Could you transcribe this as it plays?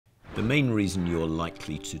The main reason you're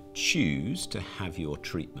likely to choose to have your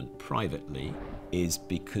treatment privately is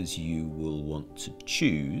because you will want to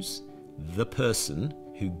choose the person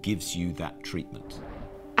who gives you that treatment.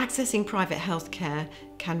 Accessing private healthcare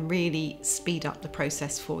can really speed up the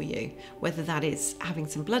process for you, whether that is having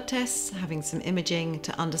some blood tests, having some imaging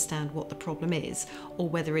to understand what the problem is, or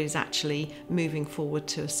whether it is actually moving forward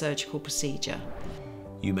to a surgical procedure.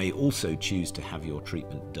 You may also choose to have your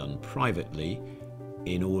treatment done privately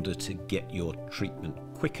in order to get your treatment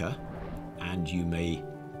quicker, and you may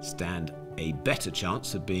stand a better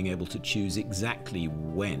chance of being able to choose exactly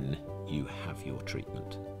when you have your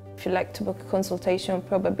treatment. If you like to book a consultation, you're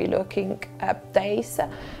probably looking at days,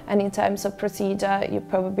 and in terms of procedure, you're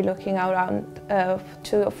probably looking around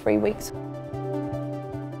 2 or 3 weeks.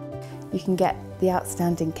 You can get the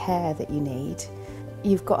outstanding care that you need.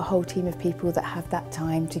 You've got a whole team of people that have that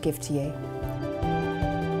time to give to you.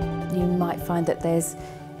 You might find that there's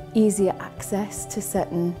easier access to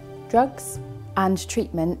certain drugs and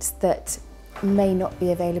treatments that may not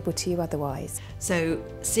be available to you otherwise. So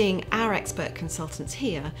seeing our expert consultants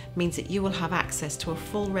here means that you will have access to a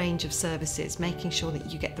full range of services, making sure that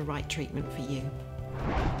you get the right treatment for you.